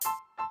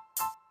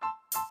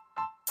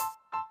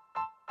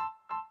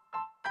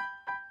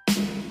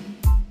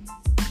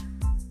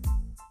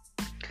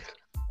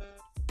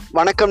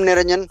வணக்கம்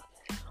நிரஞ்சன்.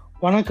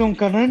 வணக்கம்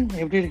கண்ணன்,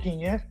 எப்படி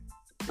இருக்கீங்க?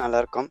 நல்லா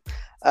இருக்கும்.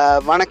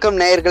 வணக்கம்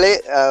நேயர்களே,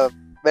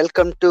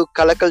 welcome to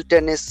Kalakkal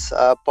tennis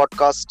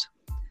podcast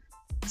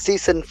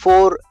season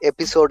 4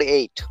 episode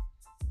 8.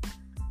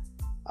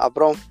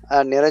 அப்புறம்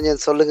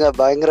நிரஞ்சன் சொல்லுங்க,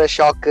 பயங்கர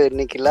ஷாக்கு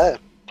இன்னைக்குல.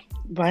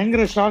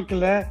 பயங்கர ஷாக்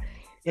இல்ல,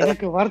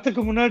 எனக்கு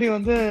வரத்துக்கு முன்னாடி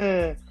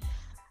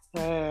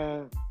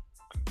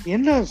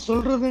என்ன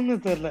சொல்றதுன்னு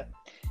தெரியல.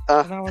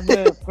 நான்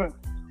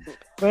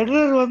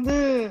ஃபெடரர்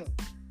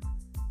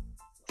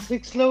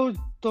 6 லவ்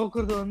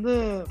தோக்குறது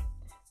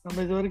நம்ம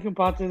இது வரைக்கும்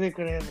பார்த்ததே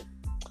கிடையாது.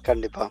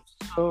 கண்டிப்பா.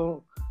 ஸோ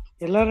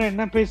எல்லாரும்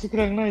என்ன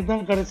பேசிக்கிறாங்கன்னா,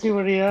 இதுதான் கடைசி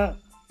வழியா,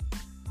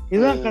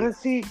 இதுதான்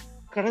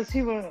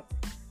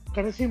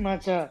கடைசி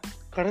மேட்சா,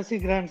 கடைசி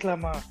கிராண்ட்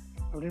ஸ்லாமா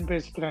அப்படின்னு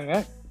பேசிக்கிறாங்க.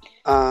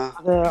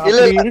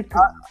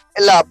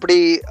 இல்ல அப்படி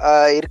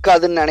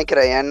இருக்காதுன்னு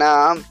நினைக்கிறேன். ஏன்னா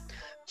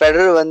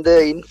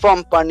ஃபெடரர்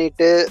இன்ஃபார்ம்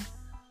பண்ணிட்டு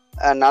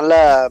நல்ல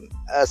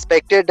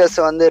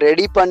ஸ்பெக்டேட்டர்ஸ்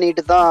ரெடி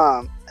பண்ணிட்டு தான்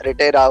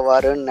ரிட்டையர்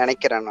ஆவாருன்னு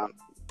நினைக்கிறேன் நான்.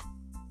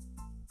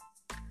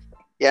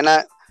 ஏன்னா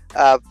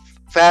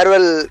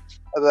ஃபேர்வெல்,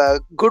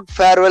 குட்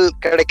ஃபேர்வெல்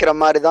கிடைக்கிற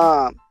மாதிரி தான்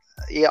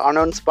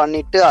அனௌன்ஸ்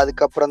பண்ணிட்டு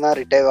அதுக்கப்புறம் தான்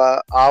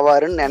ரிட்டையர்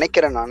ஆவாருன்னு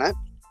நினைக்கிறேன் நான்.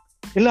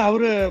 இல்ல,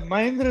 அவரு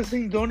மகேந்திர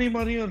சிங் தோனி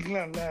மாதிரியும்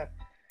இருக்கலாம்ல,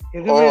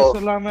 எதுவுமே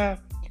சொல்லாம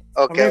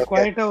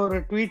குவைட்டா ஒரு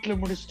ட்வீட்ல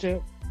முடிச்சிட்டு.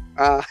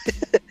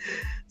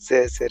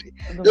 சரி.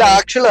 இல்ல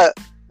ஆக்சுவலா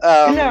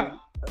இல்ல,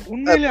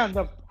 உண்மையிலே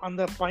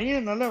அந்த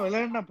பையன் நல்லா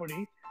விளையாடினபடி,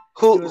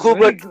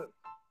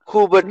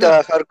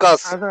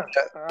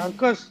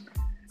 ஹர்காஸ்.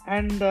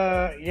 அண்ட்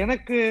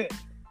எனக்கு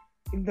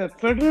இந்த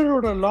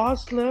ஃபெடரரோட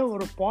லாஸ்ல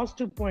ஒரு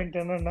பாசிட்டிவ் பாயிண்ட்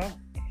என்னன்னா,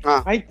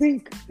 ஐ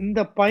திங்க் இந்த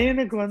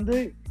பையனுக்கு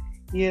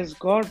he has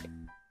got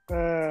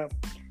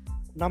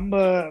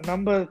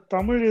நம்ம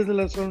தமிழ்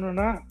இதுல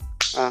சொல்லணும்னா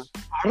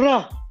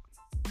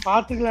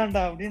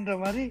பாத்துக்கலாம்டா அப்படின்ற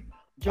மாதிரி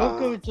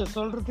ஜோக்கோவிச்ச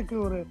சொல்றதுக்கு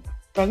ஒரு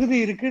தகுதி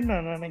இருக்குன்னு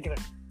நான்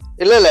நினைக்கிறேன்.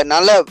 இல்ல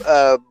நல்ல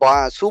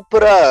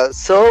சூப்பரா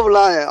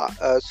சர்வ்லாம்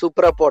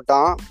சூப்பரா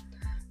போட்டான்.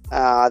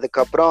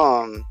 அதுக்கப்புறம்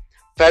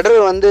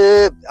ஃபெடரர்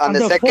அந்த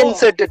செகண்ட்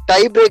செட்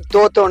டை பிரேக்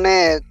தோத்தோனே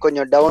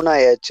கொஞ்சம் டவுன்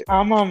ஆயாச்சு.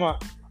 ஆமா.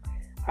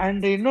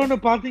 அண்ட் இன்னொன்னு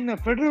பாத்தீங்கன்னா,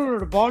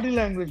 ஃபெடரரோட பாடி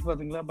லாங்குவேஜ்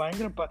பாத்தீங்களா,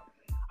 பயங்கர.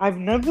 I've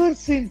never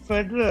seen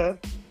Federer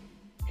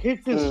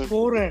hit his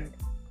forehand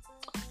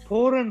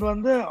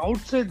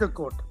outside the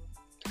court.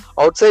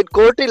 Outside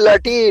court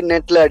இல்லாட்டி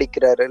நெட்ல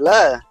அடிக்கிறாருல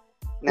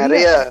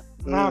நிறைய.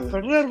 நான்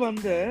Federer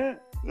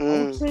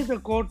outside the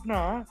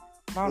courtனா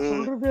நான்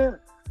சொல்றது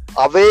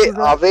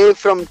away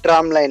from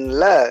tram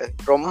lineல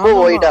ரொம்ப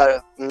வைடா.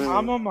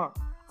 ஆமாமா,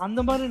 அந்த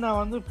மாதிரி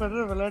நான்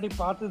Federer விளையாடி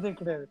பார்த்ததே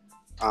கிடையாது.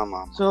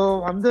 ஆமா.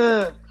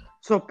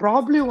 so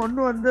probably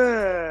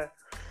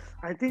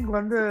I think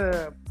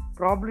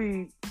probably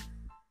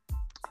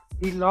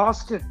he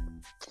lost it.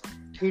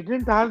 He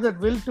didn't have that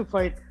will to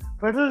fight.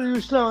 Federer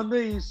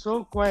usually he is so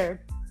quiet,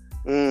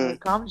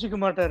 காமிச்சிக்க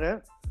மாட்டாரு.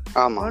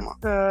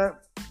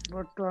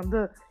 பட்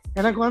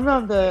எனக்கு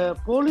அந்த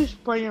போலிஷ்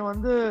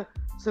பையன்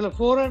சில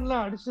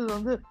ஃபோர்ஹேண்ட்லாம்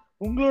அடிச்சது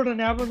உங்களோட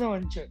ஞாபகம் தான்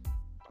வந்துச்சு.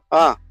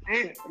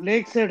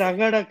 லேக் சைடு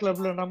அகாடா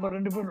கிளப்ல நம்ம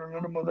 2 பேரும்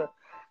விளையாடும்போது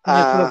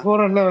சில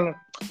ஃபோர்ஹேண்ட்லாம்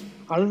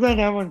அதுதான்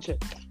ஞாபகம் வந்துச்சு.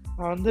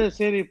 நான்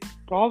சரி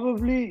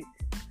ப்ராபப்ளி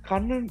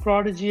கண்ணன்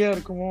ப்ராடிஜியா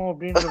இருக்குமோ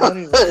அப்படின்ற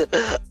மாதிரி.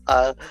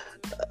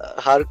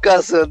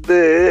 ஹர்காஸ்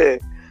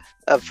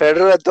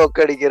ஃபெடரர்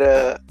தோக்கடிக்கிற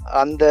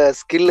அந்த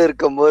ஸ்கில்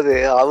இருக்கும்போது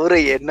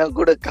அவரை என்ன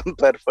கூட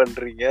கம்பேர்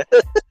பண்றீங்க?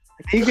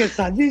 நீங்க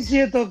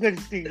சஜீஷியே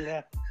தோக்கடிச்சிட்டீங்களா?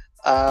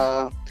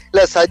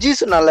 இல்ல,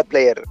 சஜீஷ் நல்ல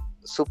பிளேயர்,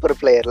 சூப்பர்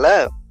பிளேயர்ல.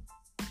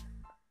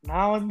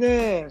 நான்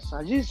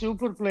சஜீஷ்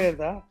சூப்பர் பிளேயர்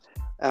தான்.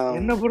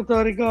 என்ன பொறுத்த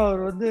வரைக்கும்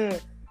அவர்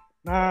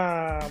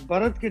நான்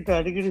பரத் கிட்ட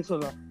அடிக்கடி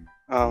சொல்லுவேன்,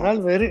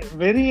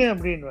 வெறிய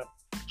அப்படின்னு.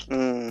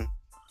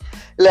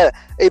 இல்ல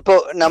இப்போ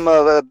நம்ம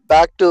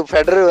பேக் டு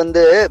ஃபெடரர்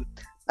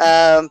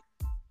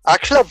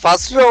ஆக்சுவலா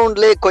ஃபர்ஸ்ட்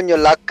ரவுண்ட்லயே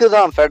கொஞ்சம் லக்கு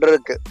தான்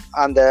ஃபெடரருக்கு.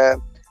 அந்த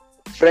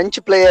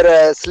பிரெஞ்சு பிளேயரை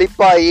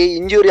ஸ்லிப் ஆகி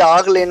இன்ஜுரி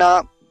ஆகலைன்னா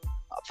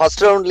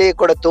ஃபர்ஸ்ட் ரவுண்ட்லயே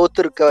கூட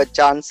தோத்துருக்க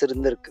சான்ஸ்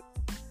இருந்திருக்கு.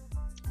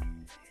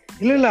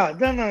 இல்ல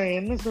அதான் நான்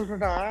என்ன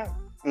சொல்றேன்னா,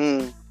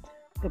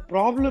 the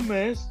problem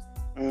is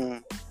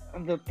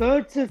அந்த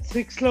third set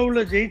 6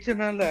 லவ்ல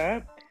ஜெயிச்சனால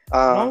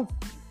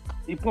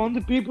இப்போ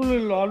people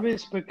will always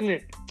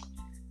speculate.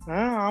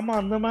 ஆமா,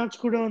 அந்த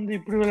மேட்ச் கூட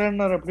இப்படி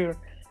விளையாடினார் அப்படி.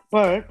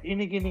 பட்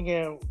இன்னைக்கு நீங்க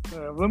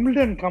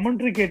விம்பிள்டன்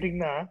கமெண்ட்ரி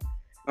கேட்டீங்கன்னா,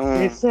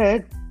 they said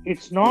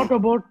it's not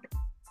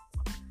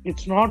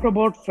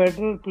about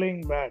Federer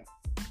playing bad.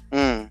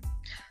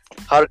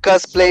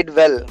 Hurkacz played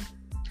well.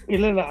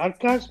 இல்ல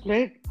Hurkacz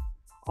played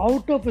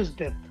out of his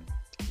depth.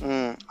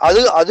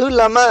 அது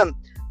இல்லாம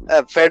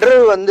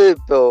ஃபெடரர்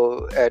இப்போ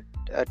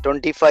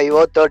 25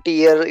 or 30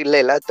 year இல்ல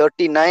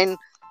 39,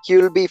 he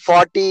will be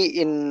 40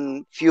 in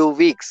few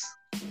weeks.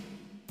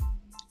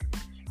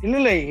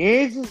 இல்ல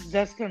age is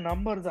just a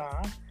number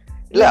தான்.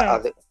 இல்ல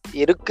அது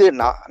இருக்கு,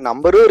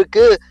 நம்பரும்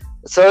இருக்கு.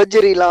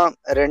 சர்ஜரிலாம்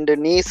 2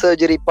 நீ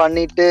சர்ஜரி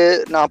பண்ணிட்டு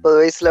 40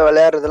 வயசுல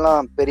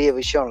விளையாடுறதுலாம் பெரிய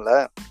விஷயம் இல்ல.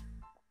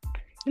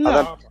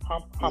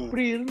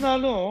 அப்படி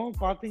இருந்தாலும்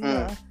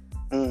பாத்தீங்கன்னா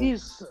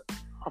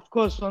of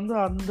course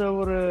அந்த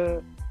ஒரு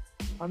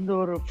அந்த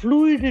ஒரு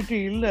fluidity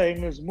இல்ல in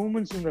his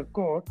movements in the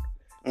court,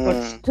 but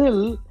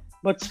still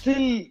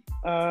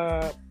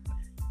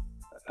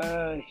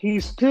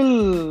he's still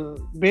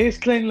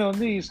baselineல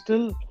வந்து he's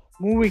still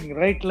moving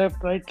right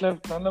left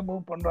நல்லா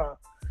மூவ் பண்றான்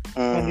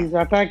and he's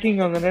attacking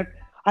on the net.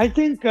 I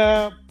think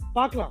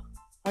பார்க்கலாம்.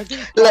 I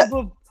think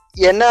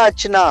என்ன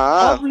ஆச்சுன்னா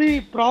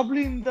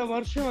probably இந்த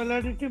வருஷம்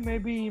விளையாடிட்டு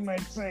maybe he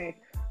might say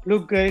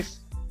look guys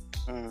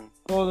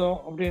போதும்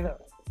அப்படினா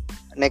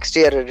நெக்ஸ்ட்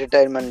இயர்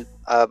ரிட்டையர்மென்ட்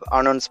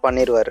அனௌன்ஸ்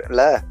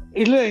பண்ணிடுவார்ல.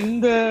 இல்ல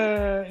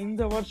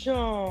இந்த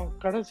வருஷம்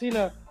கடைசியில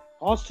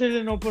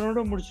ஆஸ்திரேலியன் ஓபனோட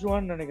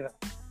முடிச்சிடுவான்னு நினைக்கிறேன்.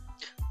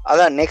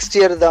 அதான் நெக்ஸ்ட்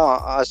இயர் தான்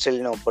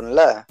ஆஸ்திரேலியன்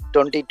ஓபன்ல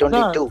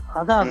 2022.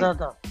 அதான்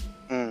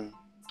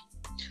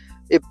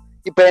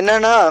இப்ப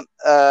என்னன்னா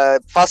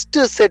ஃபர்ஸ்ட்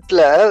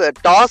செட்ல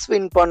டாஸ்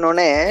வின்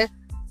பண்ணோனே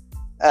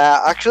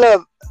ஆக்சுவலா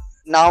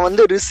நான்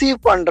வந்து ரிசீவ்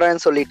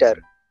பண்றேன்னு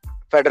சொல்லிட்டாரு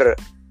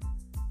ஃபெடரர்.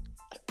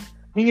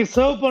 நீங்க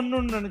சர்வ்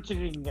பண்ணணும்னு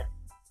நினைச்சிருக்கீங்க?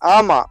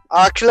 ஆமா,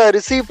 ஆக்சுவலா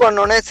ரிசீவ்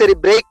பண்ணோனே சரி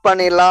பிரேக்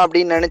பண்ணிடலாம்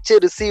அப்படின்னு நினைச்சு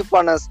ரிசீவ்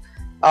பண்ண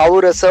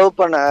அவரை சர்வ்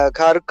பண்ண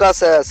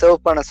ஹர்காஸ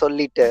சர்வ் பண்ண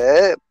சொல்லிட்டு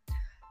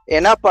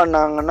என்ன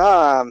பண்ணாங்கன்னா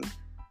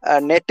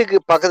நெட்டுக்கு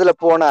பக்கத்துல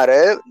போனாரு.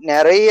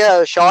 நிறைய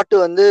ஷாட்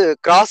வந்து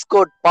கிராஸ்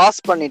கோட்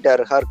பாஸ்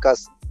பண்ணிட்டாரு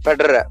ஹர்காஸ்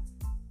ஃபெடரரை.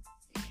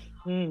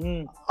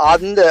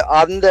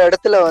 அந்த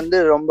இடத்துல வந்து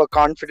ரொம்ப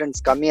கான்ஃபிடன்ஸ்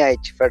கம்மி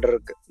ஆயிடுச்சு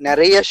ஃபெடரருக்கு.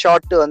 நிறைய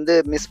ஷாட் வந்து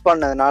மிஸ்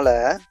பண்ணதுனால.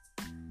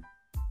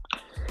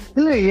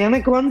 இல்ல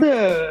எனக்கு வந்து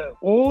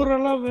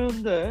ஓவராலா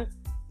வந்து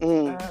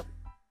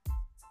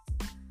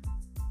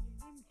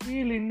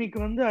இன்னைக்கு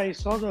வந்து ஐ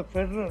saw the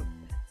Federer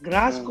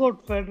cross code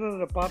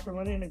ஃபெடரரை பார்த்த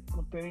மாதிரி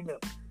எனக்கு தெரியல.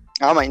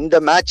 ஆமா இந்த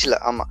மேட்ச்ல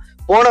ஆமா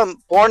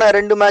போன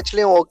ரெண்டு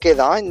மேட்ச்லயும் ஓகே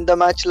தான். இந்த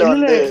மேட்ச்ல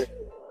வந்து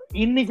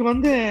இன்னைக்கு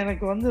வந்து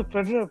எனக்கு வந்து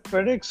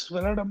ஃபெடெக்ஸ்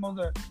விளையாடும்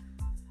போது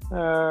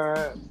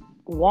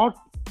வாட்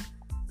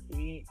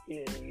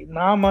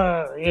நாம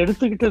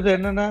எடுத்துக்கிட்டது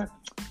என்னன்னா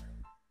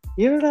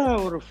ஏடா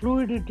ஒரு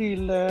ஃப்ளூயிடிட்டி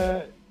இல்ல.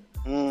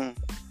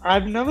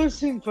 I've never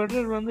seen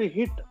Federer வந்து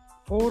hit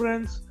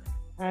forehands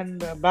and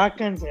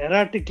backhands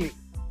erratically.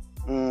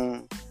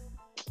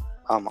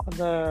 ஆமா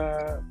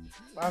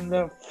அந்த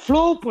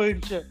ஃப்ளோ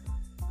போயிடுச்சு.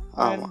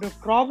 and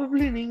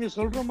probably நீங்க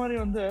சொல்ற மாதிரி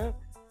வந்து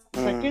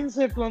செகண்ட்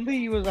செட் வந்து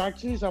he was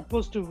actually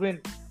supposed to win.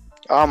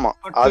 ஆமா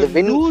அது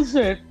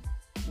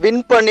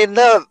வின்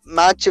பண்ணிருந்தா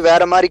மேட்ச்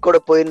வேற மாதிரி கூட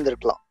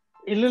போயிருந்திருக்கலாம்.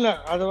 இல்ல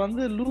அத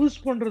வந்து லூஸ்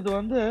பண்றது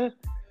வந்து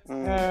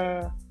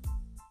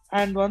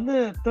and வந்து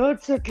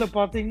தேர்ட் செட்ல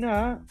பாத்தீங்கன்னா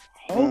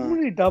how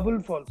many double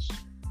falls.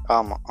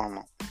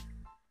 ஆமா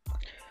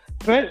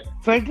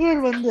Federer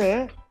வந்து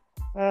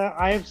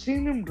I have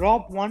seen him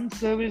drop one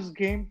service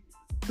game,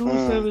 two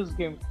service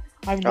games.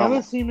 I've never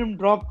seen him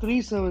drop 3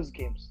 service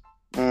games.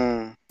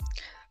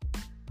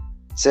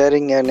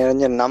 சரிங்க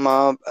நிரஞ்சன், நம்ம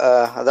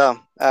அதான்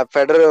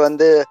ஃபெடரர்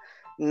வந்து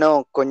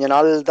இன்னும் கொஞ்ச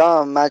நாள்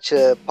தான் மேட்ச்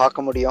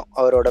பார்க்க முடியும்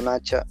அவரோட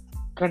மேட்ச.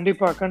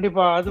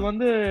 கண்டிப்பா அது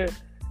வந்து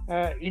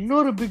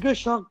இன்னொரு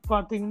பிக்கர் ஷாக்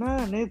பாத்தீங்கன்னா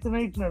நேத்து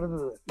நைட்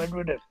நடந்தது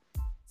மெட்வெடர்.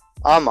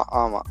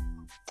 ஆமா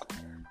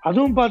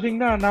அதுவும்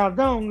பாத்தீங்கன்னா நான்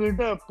அதான்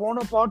உங்ககிட்ட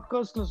போன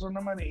பாட்காஸ்ட்ல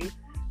சொன்ன மாதிரி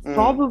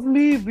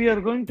probably we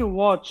are going to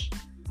watch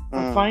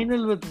a final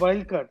with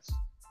wild cards.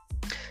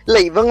 இல்ல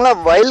இவங்கலாம்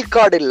வைல்ட்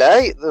கார்டு இல்ல,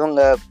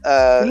 இவங்க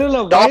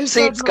டாப்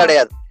சீட்ஸ்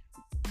கிடையாது.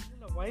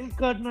 இல்ல வைல்ட்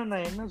கார்ட்னா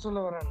நான் என்ன சொல்ல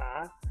வரேன்னா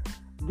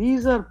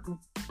these are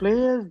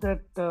players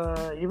that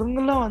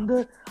இவங்கலாம் வந்து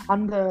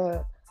அந்த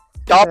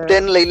டாப்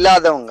 10ல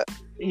இல்லாதவங்க.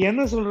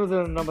 என்ன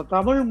சொல்றது நம்ம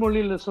தமிழ்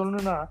மொழியில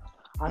சொல்லணும்னா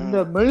அந்த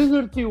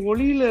மெழுகுவர்த்தி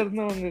ஒளியில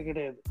இருந்தவங்க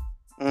கிடையாது.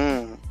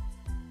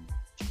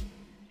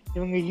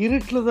 இவங்க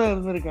இருட்டுல தான்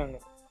இருந்திருக்காங்க.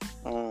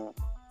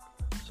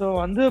 சோ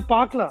வந்து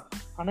பார்க்கலாம்.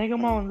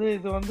 அநேகமா வந்து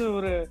இது வந்து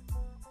ஒரு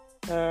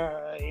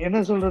என்ன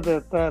சொல்றது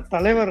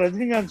தலைவர்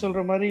ரஜினிகாந்த்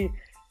சொல்ற மாதிரி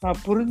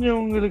நான்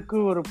புரிஞ்சவங்களுக்கு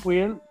ஒரு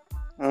புயல்,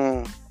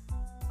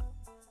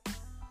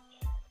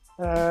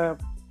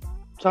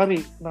 சாரி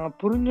நான்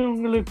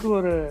புரிஞ்சவங்களுக்கு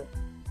ஒரு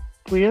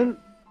புயல்,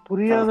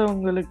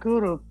 புரியாதவங்களுக்கு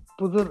ஒரு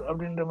புதிர்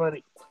அப்படின்ற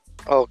மாதிரி.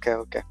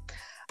 ஓகே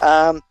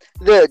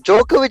இது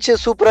ஜோகோவிச்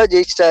சூப்பரா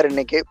ஜெயிச்சிட்டாரு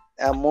இன்னைக்கு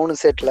 3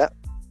 செட்ல.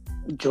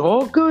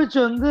 ஜோகோவிச்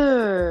வந்து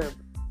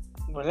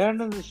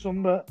விளையாடுனது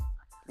ரொம்ப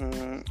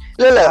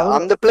இல்ல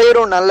அந்த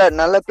பிளேயரும்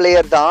நல்ல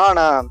பிளேயர் தான்.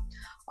 ஆனா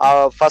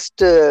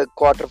ஃபர்ஸ்ட்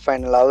குவார்டர்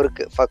ஃபைனல்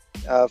அவருக்கு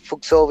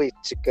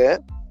ஃபுக்ஸோவிச்சுக்கு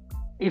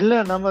இல்ல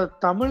நம்ம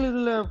தமிழ்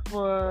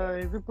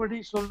இதுபடி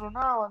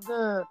சொல்லணும்னா வந்து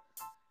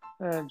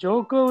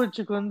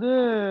ஜோகோவிச்சுக்கு வந்து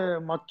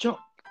மச்சம்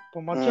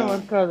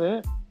இருக்காது.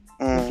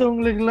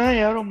 மற்றவங்களுக்கு எல்லாம்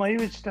யாரும் மை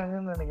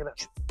வச்சுட்டாங்கன்னு நினைக்கிறேன்.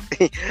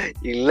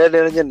 இல்ல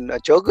நிரஞ்சன்,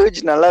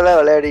 ஜோகோவிச் நல்லாதான்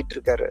விளையாடிட்டு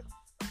இருக்காரு.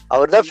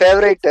 அவர் தான்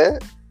ஃபேவரேட்,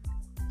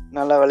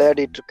 நல்லா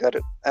விளையாடிட்டு இருக்காரு.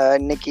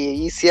 இன்னைக்கு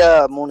ஈஸியா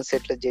 3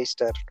 செட்ல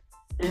ஜெயிச்சிட்டாரு.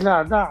 இல்ல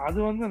அதான் அது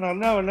வந்து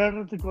நல்லா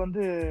விளையாடுறதுக்கு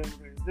வந்து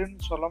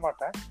இதுன்னு சொல்ல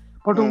மாட்டேன்.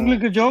 பட்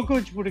உங்களுக்கு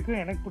ஜோகோவிச்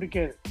பிடிக்கும், எனக்கு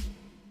பிடிக்காது.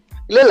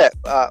 இல்ல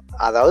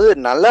அதாவது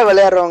நல்லா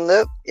விளையாடுறவங்க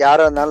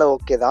யாரா இருந்தாலும்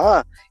ஓகே தான்.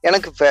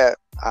 எனக்கு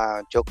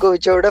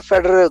ஜோகோவிச்சை விட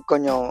ஃபெடரர்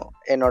கொஞ்சம்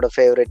என்னோட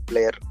ஃபேவரட்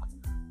பிளேயர்.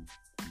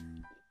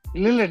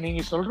 இல்ல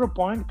நீங்க சொல்ற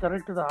பாயிண்ட்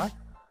கரெக்ட் தான்.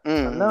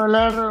 நல்லா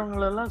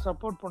விளையாடுறவங்க எல்லாம்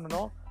சப்போர்ட்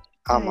பண்ணணும்.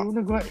 ஆமா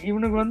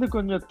இவனுக்கு வந்து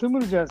கொஞ்சம்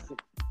திமிரு ஜாஸ்தி.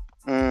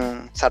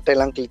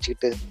 சட்டையெல்லாம்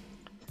கிழிச்சுக்கிட்டு.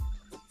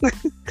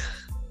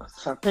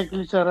 சட்டை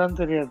கிழிச்சாரான்னு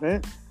தெரியாது.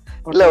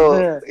 இல்ல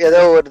ஏதோ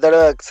ஒரு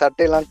தடவை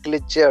சட்டையெல்லாம்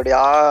கிழிச்சு அப்படியே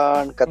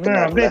ஆன்னு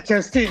கத்துனாரு. அப்படியே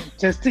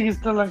செஸ்ட்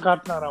கிஸ்டெல்லாம்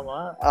காட்டினாராமா.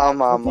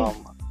 ஆமா ஆமா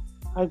ஆமா.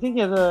 ஐ திங்க்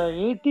அது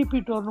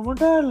ஏடிபி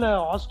டோர்னமெண்டா இல்ல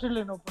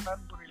ஆஸ்திரேலியன்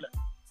ஓபனான்னு புரியல.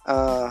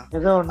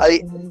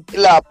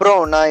 இல்ல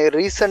அப்புறம் நான்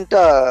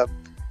ரீசெண்டா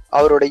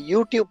அவரோட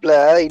யூடியூப்ல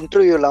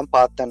இன்டர்வியூ எல்லாம்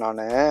பார்த்தேன்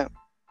நானு.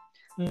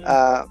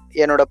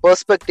 என்னோட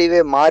பெர்ஸ்பெக்டிவே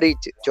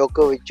மாறிச்சு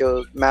ஜோகோவிச்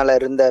மேல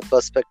இருந்த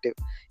பெர்ஸ்பெக்டிவ்.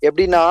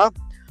 எப்படின்னா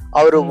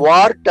அவரு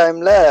வார்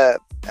டைம்ல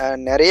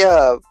நிறைய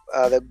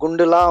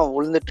குண்டுலாம்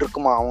விழுந்துட்டு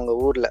இருக்குமா அவங்க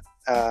ஊர்ல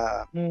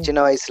சின்ன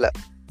வயசுல.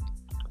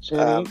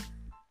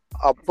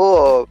 அப்போ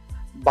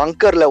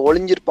பங்கர்ல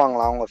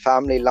ஒளிஞ்சிருப்பாங்களாம் அவங்க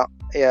ஃபேமிலி எல்லாம்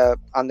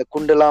அந்த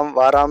குண்டுலாம்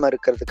வராம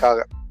இருக்கிறதுக்காக.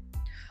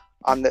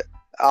 அந்த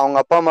அவங்க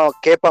அப்பா அம்மா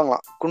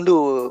கேட்பாங்களாம், குண்டு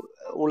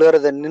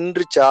உலறத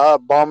நின்றுச்சா,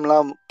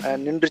 பாம்லாம்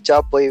நின்றுச்சா,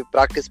 போய்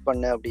ப்ராக்டிஸ்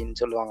பண்ணு அப்படின்னு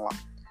சொல்லுவாங்களாம்.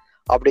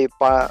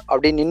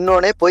 அப்படி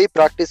நின்னோடனே போய்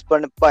ப்ராக்டிஸ்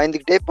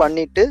பயந்துக்கிட்டே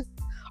பண்ணிட்டு,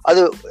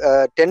 அது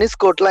டென்னிஸ்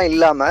கோர்ட்லாம்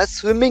இல்லாம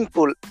ஸ்விம்மிங்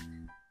பூல்,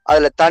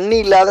 அதுல தண்ணி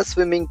இல்லாத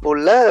ஸ்விம்மிங்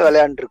பூல்ல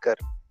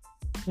விளையாண்டுருக்காரு.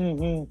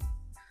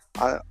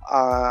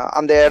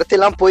 அந்த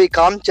இடத்தெல்லாம் போய்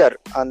காமிச்சார்.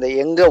 அந்த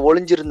எங்க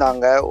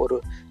ஒளிஞ்சிருந்தாங்க, ஒரு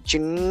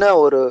சின்ன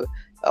ஒரு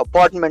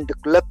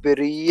அப்பார்ட்மெண்ட்டுக்குள்ள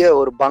பெரிய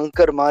ஒரு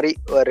பங்கர் மாதிரி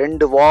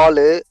 2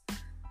 வாலு,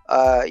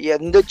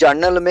 எந்த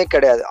ஜன்னலுமே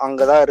கிடையாது,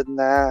 அங்கதான்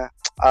இருந்தேன்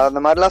அந்த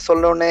மாதிரிலாம்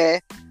சொன்னோடனே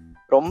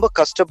ரொம்ப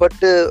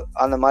கஷ்டப்பட்டு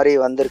அந்த மாதிரி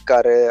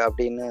வந்திருக்காரு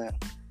அப்படின்னு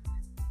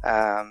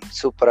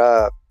சூப்பரா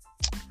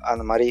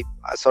அந்த மாதிரி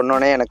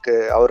சொன்னோடனே எனக்கு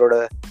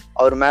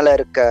அவர் மேல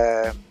இருக்க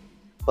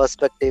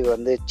பெர்ஸ்பெக்டிவ்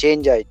வந்து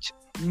சேஞ்ச் ஆயிடுச்சு.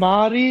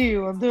 மாறி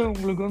வந்து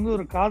உங்களுக்கு வந்து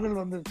ஒரு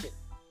காதல் வந்துருச்சு.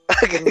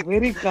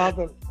 வெரி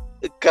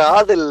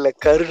காதல் இல்ல,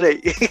 கருணை.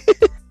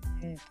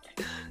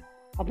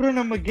 அப்புறம்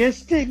நம்ம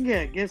கெஸ்ட்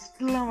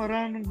எல்லாம்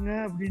வரானுங்க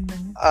அப்படின்னு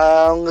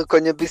அவங்க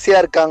கொஞ்சம் பிஸியா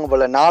இருக்காங்க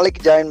போல.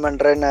 நாளைக்கு ஜாயின்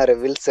பண்றேன்னாரு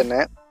வில்சனு.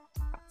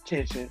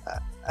 சரி சரி.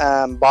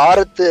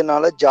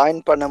 பாரத்னால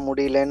ஜாயின் பண்ண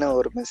முடியலன்னு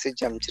ஒரு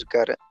மெசேஜ்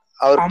அனுப்பிச்சிருக்காரு.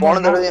 அவர்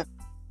போன தடவை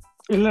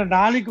இல்ல,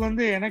 நாளைக்கு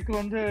வந்து எனக்கு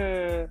வந்து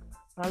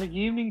நாளைக்கு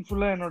ஈவினிங்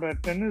ஃபுல்லா என்னோட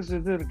டென்னிஸ்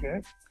இது இருக்கு.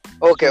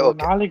 Okay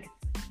okay.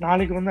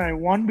 நாளைக்கு வந்து I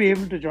won't be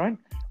able to join.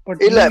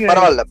 But இல்ல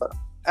பரவாயில்ல,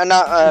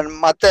 நான்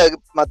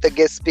மத்த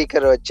கெஸ்ட்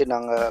ஸ்பீக்கர் வச்சு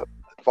நாங்க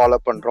ஃபாலோ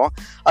பண்றோம்.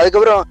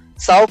 அதுக்கப்புறம்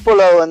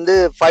சாவ்போலோ வந்து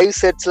 5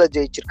 செட்ஸ்ல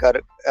ஜெயிச்சிருக்காரு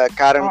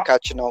காரன்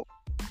காச்சினோவ்.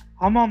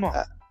 ஆமா ஆமா,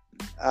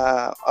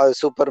 அது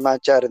சூப்பர்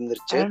மேட்சா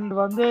இருந்துச்சு. அண்ட்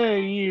வந்து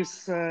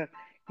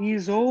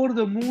இஸ் ஓவர்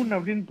தி மூன்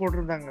அப்படின்னு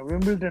போட்டிருந்தாங்க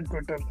விம்பிள்டன்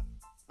ட்விட்டர்ல.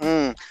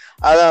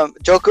 அதான்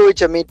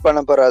ஜோகோவிச்ச மீட் பண்ண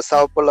போற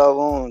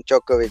சாவ்போலோவும்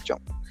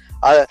ஜோகோவிச்சும்.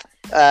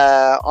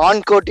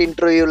 ஆன் கோர்ட்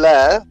இன்டர்வியூல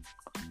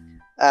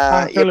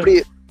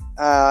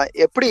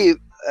எப்படி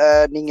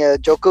நீங்க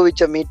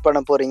ஜோகோவிச்ச மீட் பண்ண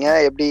போறீங்க,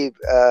 எப்படி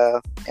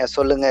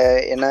சொல்லுங்க,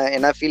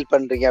 என்ன ஃபீல்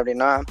பண்றீங்க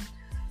அப்படின்னா,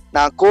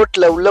 நான்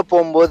கோர்ட்ல உள்ள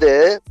போகும்போது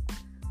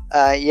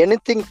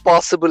எனிதிங்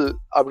பாசிபிள்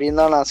அப்படின்னு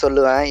தான் நான்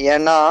சொல்லுவேன்.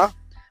 ஏன்னா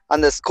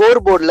அந்த ஸ்கோர்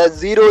போர்ட்ல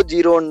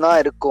 0-0 தான்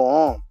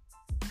இருக்கும்,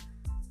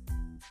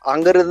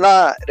 அங்கிருந்து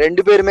தான்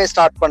 2 பேருமே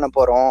ஸ்டார்ட் பண்ண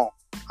போறோம்,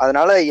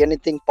 அதனால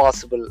எனிதிங்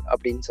பாசிபிள்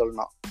அப்படின்னு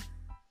சொல்லணும்.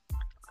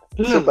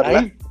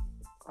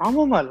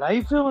 ஆமாமா,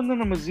 லைஃபே வந்து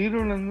நம்ம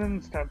 0ல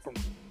இருந்து ஸ்டார்ட்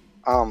பண்ணோம்.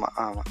 ஆமா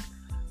ஆமா,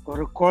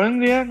 ஒரு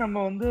குழந்தையா நம்ம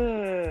வந்து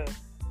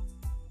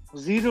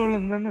 0ல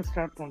இருந்து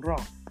ஸ்டார்ட்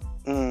பண்றோம்.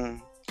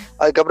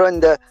 அதுக்கப்புறம்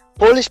இந்த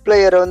போலிஷ்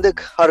பிளேயர் வந்து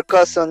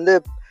ஹர்காஸ் வந்து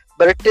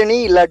பெரெட்டினி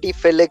இல்லாட்டி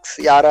ஃபெலிக்ஸ்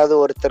யாராவது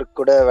ஒருத்தர்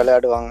கூட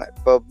விளையாடுவாங்க.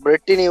 இப்போ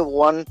பெரெட்டினி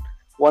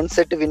ஒன்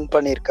செட் வின்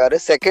பண்ணிருக்காரு,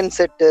 செகண்ட்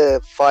செட்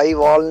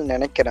 5-all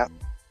நினைக்கிறேன்.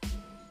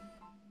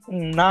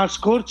 நான்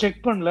ஸ்கோர்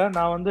செக் பண்ணல,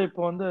 நான் வந்து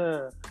இப்போ வந்து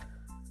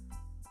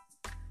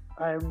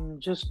I'm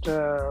just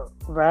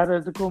வேற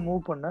எதுக்கோ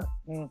மூவ் பண்ணேன்.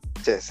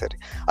 சரி சரி.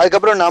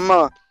 அதுக்கப்புறம் நம்ம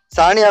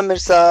சானியா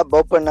மிர்சா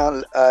போபனால்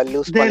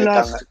லூஸ்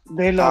பண்ணிட்டாங்க.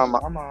 ஆமா,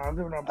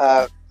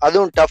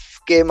 அதுவும் டஃப்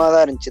கேமா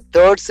தான் இருந்துச்சு.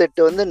 தேர்ட் செட்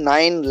வந்து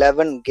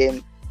 9-11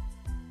 கேம்,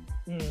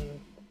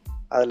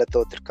 அதுல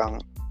தோத்துருக்காங்க.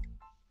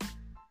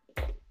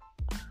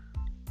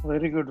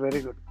 Very good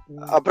very good.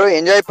 அப்புறம்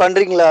என்ஜாய்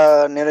பண்றீங்களா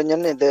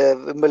நிரஞ்சன் இது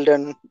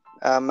விம்பிள்டன்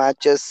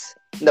மேட்சஸ்?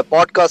 இந்த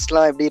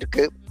பாட்காஸ்ட்லாம் எப்படி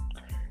இருக்கு?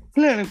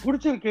 இல்ல, எனக்கு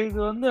பிடிச்சிருக்கு. இது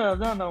வந்து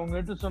அதான் நான்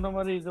உங்ககிட்ட சொன்ன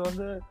மாதிரி, இது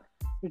வந்து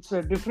இட்ஸ்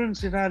a different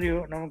scenario.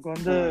 நமக்கு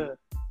வந்து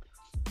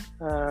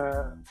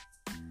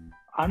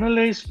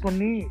அனலைஸ்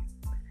பண்ணி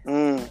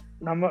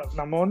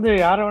நம்ம வந்து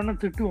யார வேணா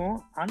திட்டுவோம்,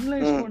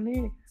 அனலைஸ் பண்ணி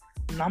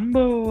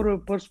நம்ம ஒரு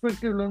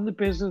பெர்ஸ்பெக்டிவ்ல இருந்து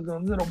பேசுறது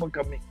வந்து ரொம்ப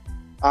கம்மி.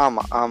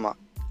 ஆமா ஆமா.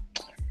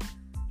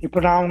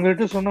 இப்ப நான்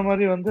உங்ககிட்ட சொன்ன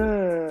மாதிரி வந்து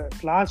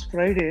லாஸ்ட்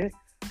ஃப்ரைடே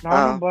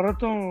நானும்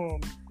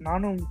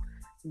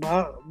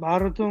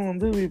பாரத்தும்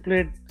வந்து we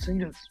played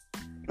singles.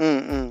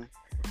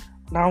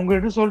 நான்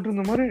உங்ககிட்ட சொல்லிட்டு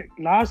இருந்த மாதிரி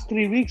last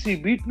 3 weeks he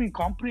beat me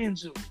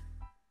comprehensive.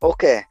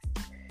 Okay.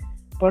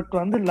 But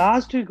வந்து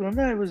லாஸ்ட் வீக்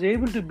வந்து I was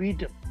able to beat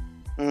him.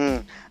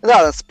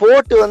 அதான்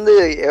ஸ்போர்ட் வந்து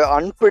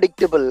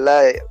அன்பிரெடிக்டபிள்ல,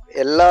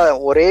 எல்லாம்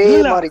ஒரே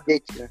மாதிரி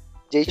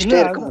ஜெயிச்சிட்டே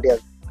இருக்க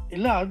முடியாது.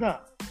 இல்ல அதான்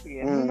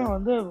என்ன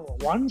வந்து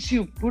once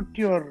you put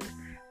your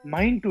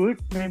mind to it,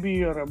 maybe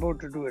you are about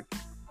to do it.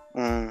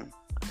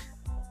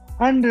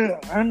 And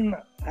and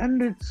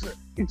and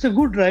it's a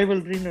good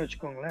rivalryன்னு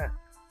வச்சுக்கோங்களேன்.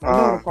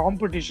 நல்ல ஒரு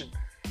காம்படிஷன்,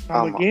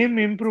 நம்ம கேம்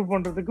இம்ப்ரூவ்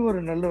பண்றதுக்கு ஒரு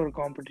நல்ல ஒரு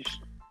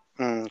காம்படிஷன்.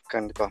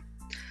 கண்டிப்பா.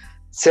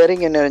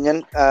 சரிங்க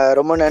நிரஞ்சன்,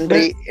 ரொம்ப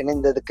நன்றி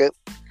இணைந்ததுக்கு.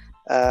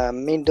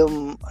 மீண்டும்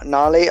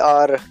நாளை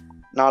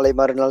நாளை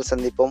மறுநாள்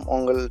சந்திப்போம்.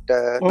 உங்கள்கிட்ட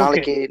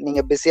நாளைக்கு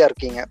நீங்க பிஸியா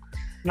இருக்கீங்க.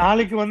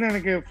 நாளைக்கு வந்து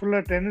எனக்கு ஃபுல்லா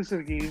டென்னிஸ்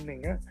இருக்கு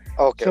ஈவினிங்.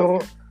 ஓகே, சோ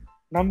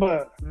நம்ம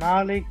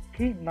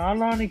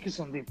நாளானைக்கு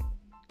சந்திப்போம்.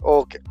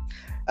 ஓகே,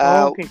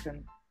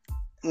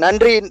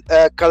 நன்றி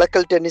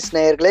கலக்கல் டென்னிஸ்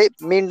நேயர்களே.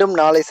 மீண்டும்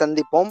நாளை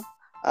சந்திப்போம்.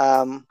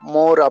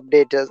 மோர்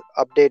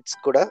அப்டேட்ஸ்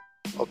கூட.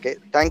 Okay,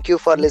 thank you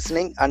for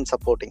listening and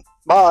supporting.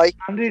 Bye.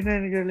 நன்றி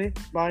நேயர்களே,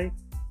 பாய்.